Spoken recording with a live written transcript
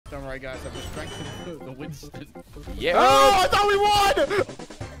Don't worry, guys. I've just drank the Winston. Yeah. Oh, I thought we won!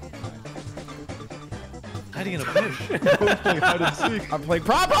 Hiding in a bush. Hide and seek. I'm playing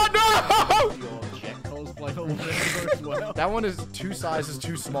prop. Oh, no! Your Jet cosplay all over as well. That one is 2 sizes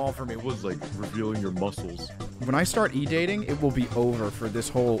too small for me. It was like revealing your muscles. When I start e-dating, it will be over for this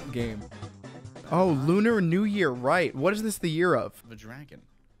whole game. Oh, Lunar New Year, right. What is this the year of? The dragon.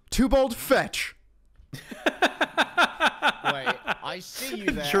 Too-bold fetch. Wait, I see you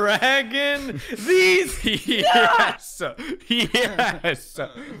there. Dragon. These. Yes! Yes!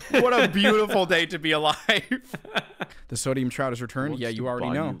 What a beautiful day to be alive. The sodium trout has returned. Wants Yeah, to you already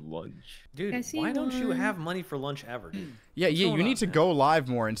buy know. you lunch. Dude, I see why don't you one. have money for lunch ever, dude? Yeah, What's you going need on, to man? go live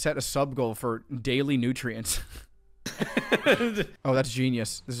more and set a sub goal for daily nutrients. Oh, that's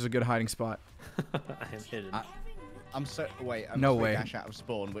genius. This is a good hiding spot. I am hidden. I'm so wait. I'm No so way. dash out of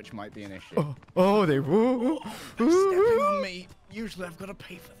spawn, which might be an issue. Oh, they woo. Stepping on me. Usually, I've got to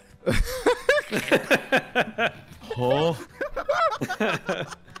pay for that. Huh?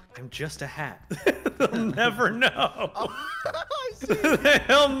 I'm just a hat. They'll never know. I see.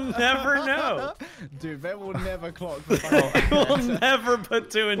 They'll never know. Dude, they will never clock the We'll never put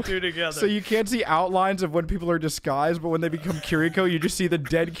 2 and 2 together. So you can't see outlines of when people are disguised, but when they become Kiriko, you just see the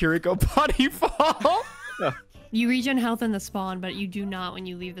dead Kiriko body fall. You regen health in the spawn, but you do not when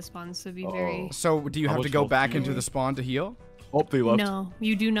you leave the spawn, so be very... So do you How have to much go health back do you into the have? spawn to heal? Oh, they left. No,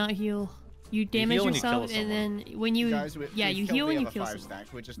 you do not heal. You damage heal when you kill yourself, and then when you... Guys, yeah, you heal when you kill someone. someone.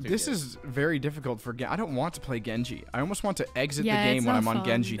 We're just too This good. is very difficult for I don't want to play Genji. I almost want to exit Yeah, the game it's when not I'm on fun.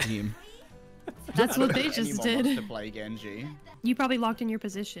 Genji team. That's what they Anyone just wants to did. play Genji. You probably locked in your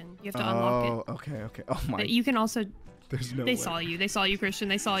position. You have to unlock it. Oh, okay, okay. Oh my. But you can also... There's no They way. saw you. They saw you, Christian.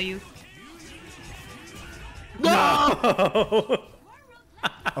 They saw you. No!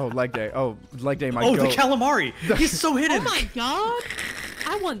 Oh, leg day. Oh, leg day might Oh, go. the calamari. He's so hidden. Oh my god!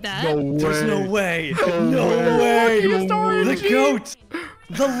 I want that. No way. There's no way. No way. Used No way. The goat.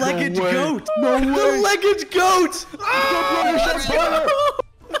 The legged way. goat. No The way. legged goat.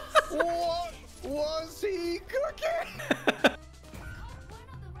 What was he cooking?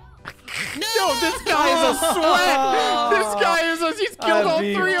 No, this guy is a sweat. This guy is he's killed all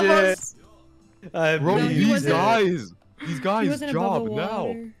 3 of us. Bro, No, he these wasn't- guys. These He guys' wasn't above job the now.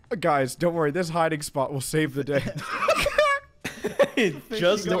 water. Guys, don't worry. This hiding spot will save the day.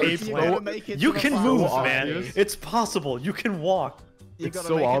 Just You gotta- a you gotta plant. make it You to the can final move, society. man. It's possible. You can walk. You It's gotta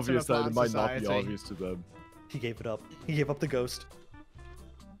so make it to obvious the that it plant might not be society. obvious to them. He gave it up. He gave up the ghost.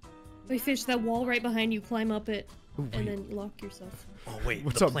 Wait, Fish, that wall right behind you, climb up it, Ooh, and wait. then lock yourself. Oh wait,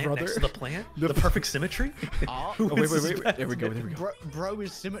 What's the up, plant brother? next to the plant? The The perfect symmetry? Oh, Oh, wait, wait, wait. There we go. There we go. bro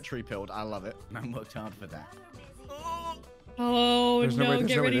is symmetry pilled. I love it. Man worked hard for that. Oh There's no no, way, there's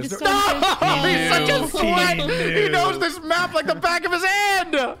get no way, ready to there's no- sunfish. He's such a knew. sweat. He He knew. knows this map like the back of his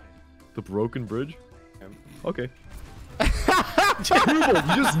hand. The broken bridge? Okay. People,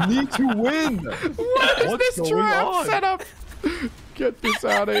 you just need to win. What is What's this going trap on? setup? Get this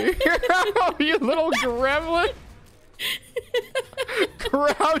out of here. You little gremlin.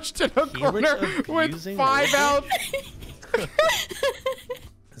 Crouched in a corner with abusing 5 Rosie? health.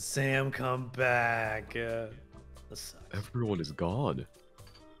 Sam, come back. This sucks. Everyone is gone.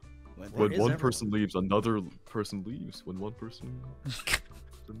 Where When is one everyone? person leaves, another person leaves. When one person...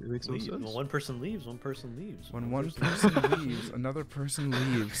 It makes no Leave. sense. When one person leaves, one person leaves. When one person leaves, another person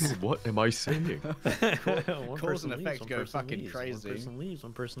leaves. What am I saying? One Cause person and leaves, effect one go person fucking leaves, crazy. One person leaves,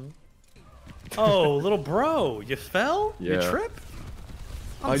 one person... Oh, little bro, you fell? You Yeah. trip?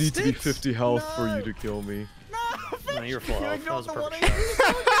 I need to be sticks? 50 health for No. you to kill me. No, you're full You health. That was a ignored the perfect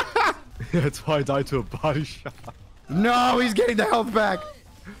shot. That's why I died to a body shot. No, he's getting the health back.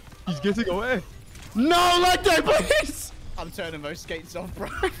 He's getting away. No, leg day, please. I'm turning those skates off, bro.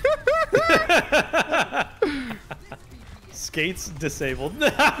 Skates disabled.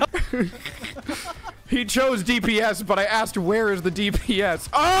 He chose DPS, but I asked where is the DPS.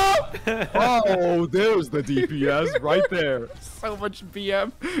 Oh! Oh, there's the DPS right there. So much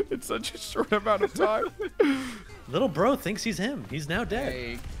BM in such a short amount of time. Little bro thinks he's him. He's now dead.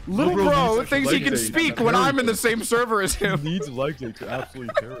 Hey, Little bro bro needs thinks he leg can day. speak when I'm in the same server as He him. needs leg day to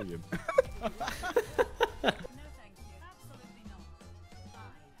absolutely carry him.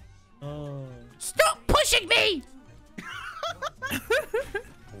 Oh. Stop pushing me!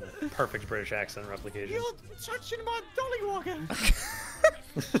 Perfect British accent replication. you're touching my dollywogger.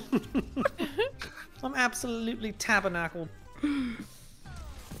 I'm absolutely tabernacled.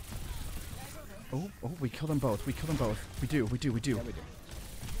 Oh, we killed them both. We killed them both. We do. Yeah, we do.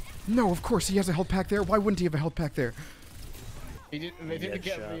 No, of course he has a health pack there. Why wouldn't he have a health pack there? He didn't. They didn't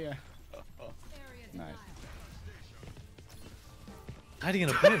get Headshot. the. Nice. Hiding in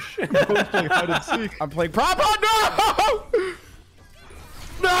a bush. Playing hide and seek. I'm playing prop. Oh,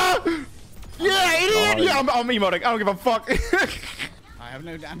 no! No! Yeah, idiot! Yeah, I'm emoting. I don't give a fuck. I have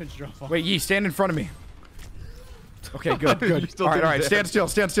no damage drop. Wait, Yi, stand in front of me. Okay, good, You're good. still All right, doing all right. Stand damage. still,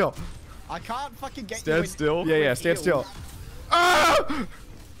 stand still. I can't fucking get you Stand in still. Yeah, yeah, with stand still. heals. Ah!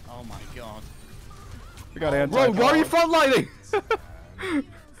 Oh my god. We got anti. Bro, why are you frontlining?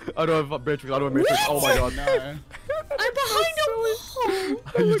 I don't have Matrix. I don't have Matrix. Oh my god. No. I'm behind a wall.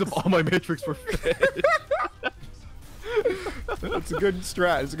 I used up all my Matrix for fish. It's a good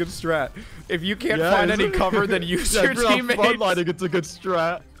strat. It's a good strat. If you can't Yeah, find it's- any cover, then use Yeah, your if you're not teammates. frontlining, it's a good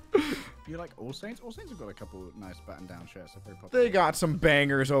strat. You like All Saints? All Saints have got a couple of nice button down shirts. They're very popular. They got some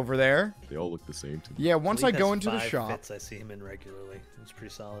bangers over there. They all look the same to me. Yeah, once I Sleep go has into the 5 shop. Fits I see him in regularly. It's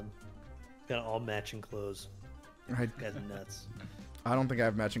pretty solid. Got all matching clothes. I Guy's nuts. don't think I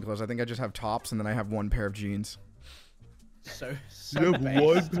have matching clothes. I think I just have tops and then I have one pair of jeans. So You have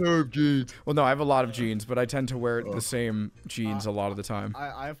based. one pair of jeans. Well, no, I have a lot of jeans, but I tend to wear the same jeans a lot of the time.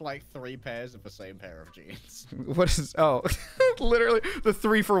 I have like 3 pairs of the same pair of jeans. What is? Oh, literally the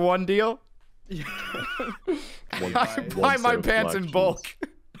 3-for-1 deal. One, I one buy set my of pants black in jeans. bulk,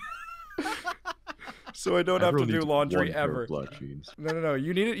 so I don't have to Everyone do needs laundry one pair of ever. Black jeans. No, no, no.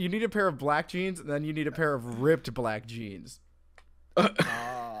 You need a pair of black jeans, and then you need a pair of ripped black jeans.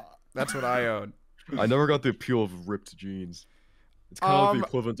 That's what I own. I never got the appeal of ripped jeans. It's kind of like the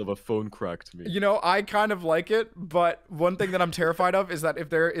equivalent of a phone crack to me. You know, I kind of like it, but one thing that I'm terrified of is that if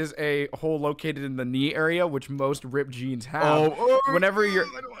there is a hole located in the knee area, which most ripped jeans have, whenever you're...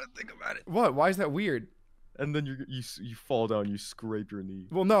 I don't want to think about it. What? Why is that weird? And then you fall down, you scrape your knee.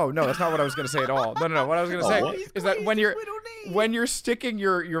 Well, no, that's not what I was gonna say at all. No. What I was gonna say what? is that when you're sticking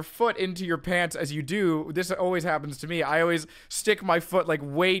your foot into your pants, as you do, this always happens to me. I always stick my foot like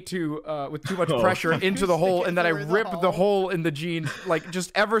way too with too much pressure into the hole, and then I rip the hole in the jeans like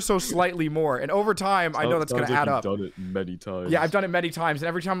just ever so slightly more. And over time, I know that's gonna Sounds like add up. You've done it many times. Yeah, I've done it many times, and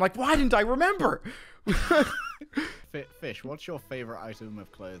every time I'm like, why didn't I remember? Fish, what's your favorite item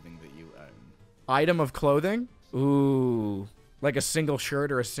of clothing that you own? Item of clothing? Ooh, like a single shirt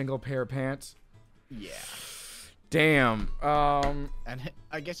or a single pair of pants? Yeah. Damn. And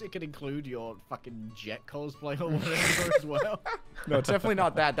I guess it could include your fucking Jet cosplay or whatever as well. No, it's definitely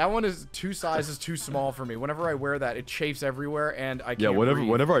not that. That one is 2 sizes too small for me. Whenever I wear that, it chafes everywhere, and I can't Yeah, breathe.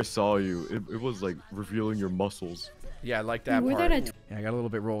 whenever I saw you, it was like revealing your muscles. Yeah, I like that Wore part. that at Yeah, I got a little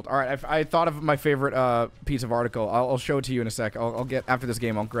bit rolled. All right, I thought of my favorite piece of article. I'll show it to you in a sec. I'll get after this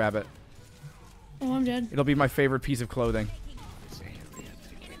game. I'll grab it. Oh, I'm dead. It'll be my favorite piece of clothing.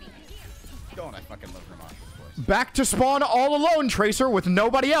 God, I fucking love Ramar's voice. Back to spawn all alone, Tracer, with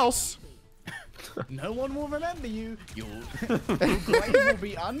nobody else. No one will remember you. Your grave will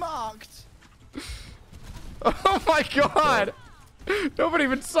be unmarked. Oh my god! Nobody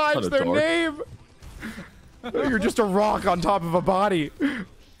even signs Kinda their dark. name. You're just a rock on top of a body. You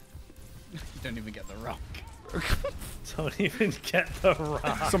don't even get the rock. Don't even get the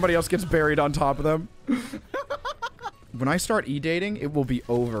rock. Somebody else gets buried on top of them. When I start e-dating, it will be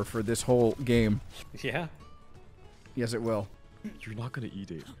over for this whole game. Yeah. Yes, it will. You're not gonna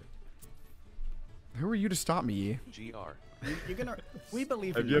eat it. Who are you to stop me, Yi? You're gonna. We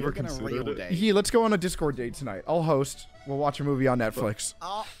believe Have in you you. ever You're gonna considered real it? date. Yi, let's go on a Discord date tonight. I'll host. We'll watch a movie on Netflix.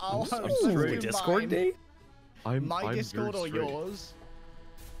 I'll host straight. you Discord mine. date? I'm My Discord or very straight. yours.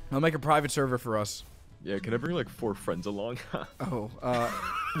 I'll make a private server for us. Yeah, can I bring like 4 friends along? Oh,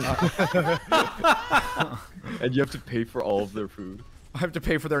 And you have to pay for all of their food. I have to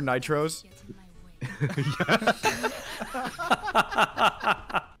pay for their nitros.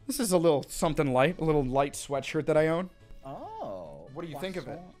 This is a little something light, a little light sweatshirt that I own. Oh. What do you think of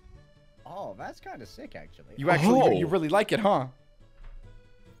it? Oh, that's kind of sick, actually. You actually, Oh. you really like it, huh?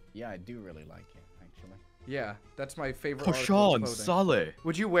 Yeah, I do really like it, actually. Yeah, that's my favorite article of Poshan, clothing. Saleh.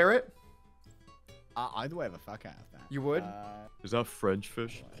 Would you wear it? I'd wear the fuck out of that. You would? Is that French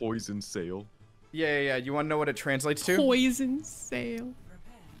fish? Poison sail. Yeah. You want to know what it translates to? Poison sail.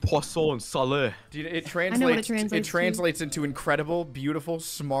 Poisson Saleh. Dude, it I know what it translates. It translates to. translates into incredible, beautiful,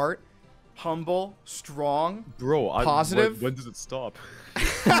 smart, humble, strong. Bro, Positive? when does it stop?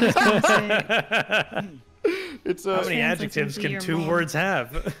 It's How many Translates adjectives into can your 2 mom. words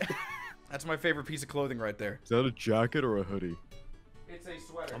have? That's my favorite piece of clothing right there. Is that a jacket or a hoodie? It's a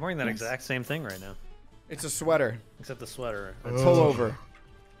sweater. I'm wearing that exact same thing right now. It's a sweater. Except the sweater. Pullover.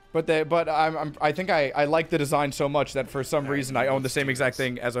 But I think I like the design so much that for some reason I own the same exact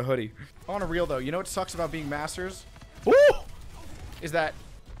thing as a hoodie. On a real though, you know what sucks about being masters? Ooh! Is that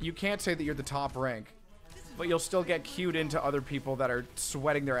you can't say that you're the top rank, but you'll still get cued into other people that are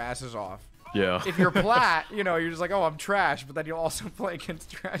sweating their asses off. Yeah. If you're plat, you know, you're just like, oh, I'm trash, but then you'll also play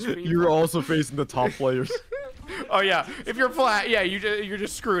against trash people. You're also facing the top players. Oh yeah, if you're plat, yeah, you're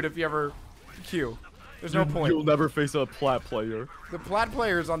just screwed if you ever queue. There's no point. You'll never face a plat player. The plat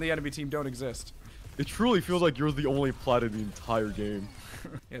players on the enemy team don't exist. It truly feels like you're the only plat in the entire game.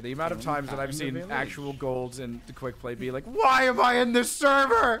 Yeah, the amount of times that I've seen actual golds in the quick play be like, why am I in this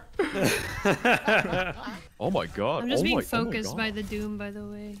server? Oh my god. I'm just oh being my focused god. by the doom, by the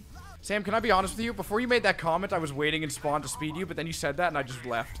way. Sam, can I be honest with you? Before you made that comment, I was waiting in spawn to speed you, but then you said that and I just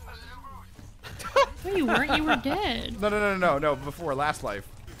left. No, you weren't. You were dead. No, before last life.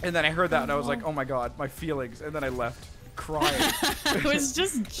 And then I heard that and I was like, oh my god, my feelings. And then I left, crying. I was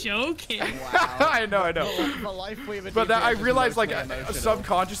just joking. Wow. I know. The life we would But that, I realized, like, emotional.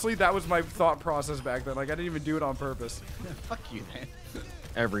 subconsciously, that was my thought process back then. Like, I didn't even do it on purpose. Fuck you, man.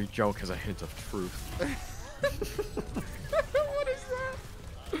 Every joke has a hint of truth. What is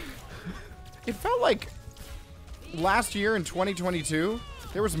that? It felt like last year in 2022,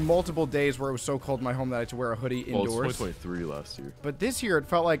 there was multiple days where it was so cold in my home that I had to wear a hoodie Well, indoors. it's 2023 last year. But this year, it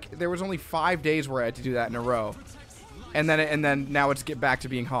felt like there was only 5 days where I had to do that in a row. And then now it's get back to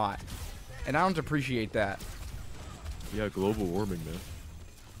being hot. And I don't appreciate that. Yeah, global warming, man.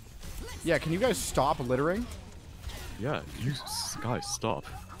 Yeah, can you guys stop littering? Yeah, you guys stop.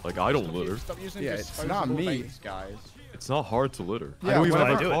 Like, I don't litter. Stop using Yeah, it's not disposable me. baits, guys. It's not hard to litter. Yeah, I don't even when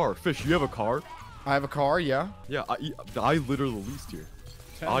have I a do it. car. Fish, you have a car? I have a car, yeah. Yeah, I litter the least here.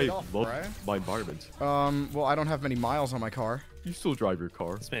 Turn I it off, love bro. my environment. Well, I don't have many miles on my car. You still drive your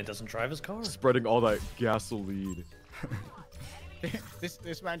car. This man doesn't drive his car. Spreading all that gasoline.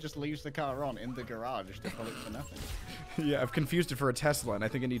 This man just leaves the car on in the garage to pull it for nothing. Yeah, I've confused it for a Tesla, and I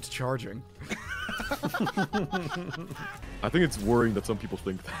think it needs charging. I think it's worrying that some people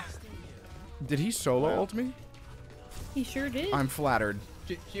think that. Did he solo Wow. ult me? He sure did. I'm flattered,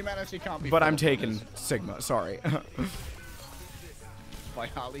 Humanity can't be but I'm full of taken this Sigma. Sorry. by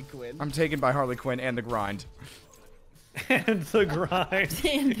Harley Quinn. I'm taken by Harley Quinn and the grind. And the grind.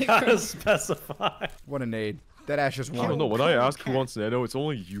 And the Gotta grind. specify. What a nade. That Ash just I won. don't know. When I ask who wants Nano, it's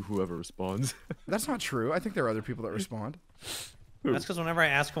only you whoever responds. That's not true. I think there are other people that respond. That's because whenever I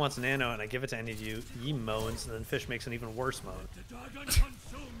ask who wants an nano and I give it to any of you, ye moans, and then Fish makes an even worse moan.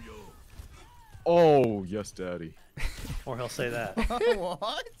 Oh, yes, daddy. Or he'll say that.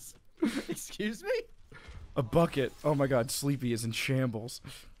 What? Excuse me? A bucket. Oh my god, Sleepy is in shambles.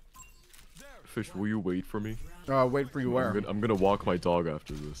 Fish, will you wait for me? Wait for you where? I'm gonna walk my dog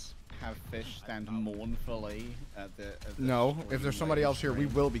after this. Have Fish stand mournfully at the No, if there's somebody else here, we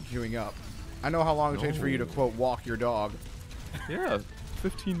will be queuing up. I know how long it takes for you to, No. quote, walk your dog. Yeah,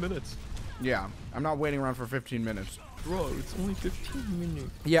 15 minutes. Yeah, I'm not waiting around for 15 minutes. Bro, it's only 15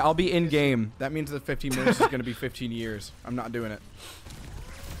 minutes. Yeah, I'll be in-game. That means that 15 minutes is going to be 15 years. I'm not doing it.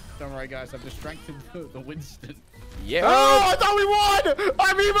 Don't worry, guys. I've distracted the Winston. Yeah. Oh, I thought we won!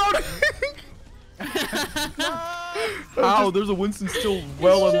 I'm emoting! Ow, there's a Winston still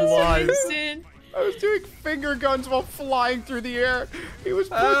well alive. Winston. I was doing finger guns while flying through the air. He was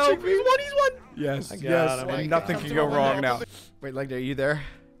punching me. He's won! Yes, I got yes, him. and I nothing got can him. go wrong now. Wait, Legday, are you there?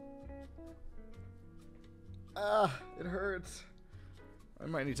 It hurts. I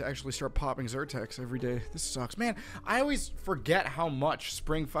might need to actually start popping Zyrtex every day. This sucks. Man, I always forget how much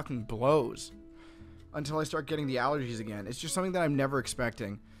spring fucking blows until I start getting the allergies again. It's just something that I'm never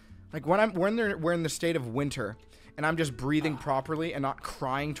expecting. Like when we're in the state of winter and I'm just breathing properly and not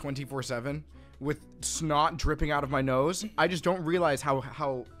crying 24/7 with snot dripping out of my nose, I just don't realize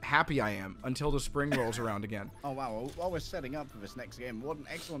how happy I am until the spring rolls around again. Oh wow! Well, while we're setting up for this next game, what an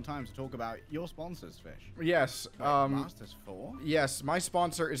excellent time to talk about your sponsors, Fish. Yes. Masters 4. Yes, my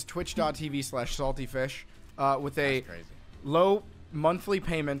sponsor is twitch.tv/saltyfish with a That's crazy. low monthly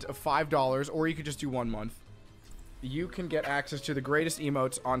payment of $5, or you could just do 1 month. You can get access to the greatest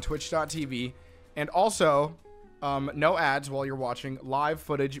emotes on twitch.tv, and also no ads while you're watching live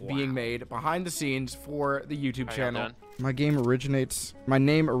footage being made behind the scenes for the YouTube channel. My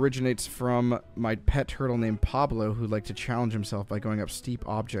name originates from my pet turtle named Pablo, who liked to challenge himself by going up steep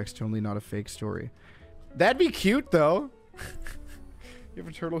objects to only not a fake story. That'd be cute, though. You have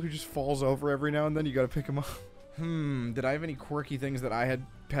a turtle who just falls over every now and then. You gotta pick him up. Did I have any quirky things that I had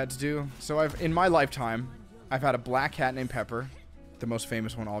pets do? So in my lifetime, I've had a black cat named Pepper, the most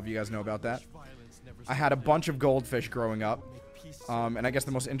famous one. All of you guys know about that. I had a bunch of goldfish growing up, and I guess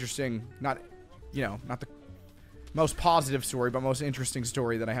the most interesting, not the most positive story, but most interesting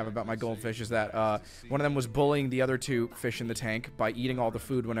story that I have about my goldfish is that one of them was bullying the other 2 fish in the tank by eating all the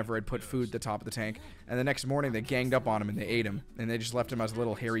food whenever I'd put food at the top of the tank, and the next morning they ganged up on him and they ate him, and they just left him as a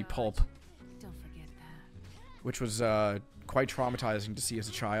little hairy pulp. Don't forget that. Which was quite traumatizing to see as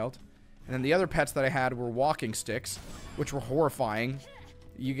a child. And then the other pets that I had were walking sticks, which were horrifying.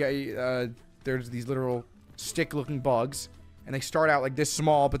 You get there's these literal stick-looking bugs, and they start out like this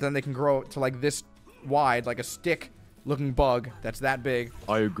small, but then they can grow to like this wide, like a stick-looking bug that's that big.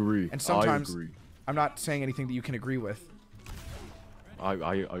 I agree. And sometimes I agree. I'm not saying anything that you can agree with. I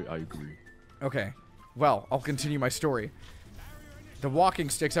agree. Okay. Well, I'll continue my story. The walking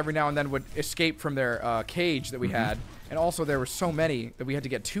sticks every now and then would escape from their cage that we had. And also there were so many that we had to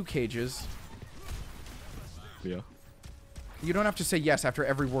get 2 cages. Yeah. You don't have to say yes after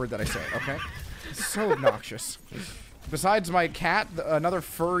every word that I say, okay? It's so obnoxious. Besides my cat, another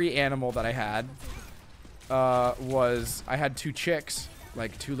furry animal that I had was I had 2 chicks,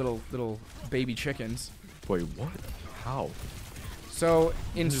 like 2 little baby chickens. Wait, what? How? So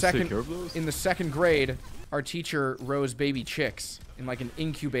in You just take care of those? the second grade, our teacher rose baby chicks in like an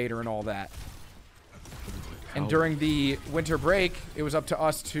incubator and all that. And How? during the winter break, it was up to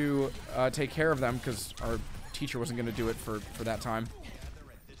us to take care of them because our teacher wasn't going to do it for that time.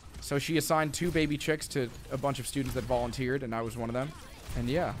 So she assigned 2 baby chicks to a bunch of students that volunteered, and I was one of them. And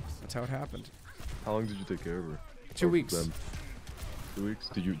yeah, that's how it happened. How long did you take care of her? 2 Or weeks. them? 2 weeks?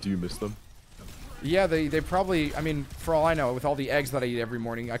 Do you miss them? Yeah, they probably, I mean, for all I know, with all the eggs that I eat every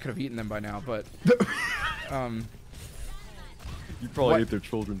morning, I could have eaten them by now, but You probably What? ate their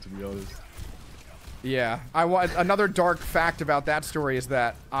children, to be honest. yeah. Another dark fact about that story is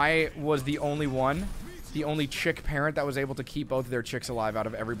that I was the only chick parent that was able to keep both of their chicks alive out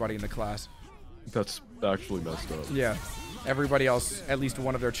of everybody in the class. That's actually messed up. Yeah. Everybody else, at least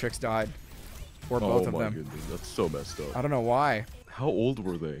one of their chicks died. Or both of Oh my them. goodness, that's so messed up. I don't know why. How old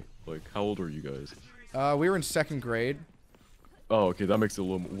were they? Like, how old were you guys? We were in 2nd grade. Oh, okay, that makes it a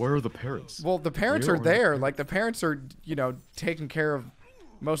little. Where are the parents? Well, the parents Where are are there. the Like, the parents are, taking care of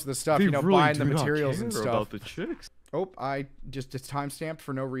most of the stuff. They You know, really buying the do not materials care and stuff. about the chicks. Oh, I just it's timestamped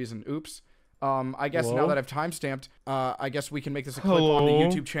for no reason. Oops. I guess now Hello? that I've timestamped, I guess we can make this a clip on the Hello?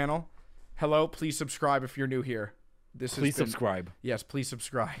 YouTube channel. Hello, please subscribe if you're new here. This Please has been, subscribe. Yes, please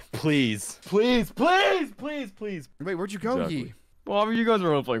subscribe. Please. Please, please, please, please. Wait, where'd you go, Exactly. Yi? Well, I mean, you guys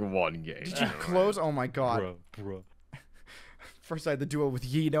were on like 1 game. Did you close? Oh my god. Bro. First I had the duo with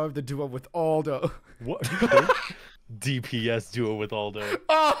Yi, now I have the duo with Aldo. What? DPS duo with Aldo.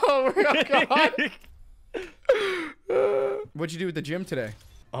 Oh my god. What'd you do at the gym today?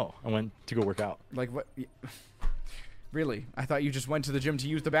 Oh, I went to go work out. Like what? Really? I thought you just went to the gym to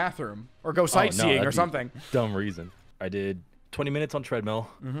use the bathroom or go sightseeing that'd or be something. Dumb reason. I did 20 minutes on treadmill.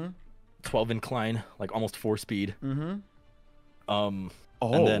 12 incline, like almost 4 speed. And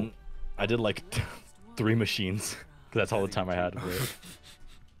then I did like 3 machines. 'Cause that's all the time I had.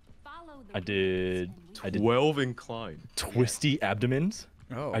 I did 12 incline. twisty abdomens.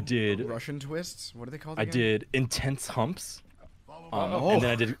 Oh. I did Russian twists. What are they called? I again? did intense humps. And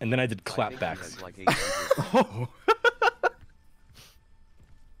then I did clapbacks.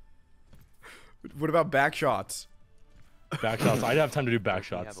 What about back shots? Back shots. I'd have time to do back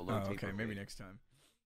shots. Oh, okay, maybe next time.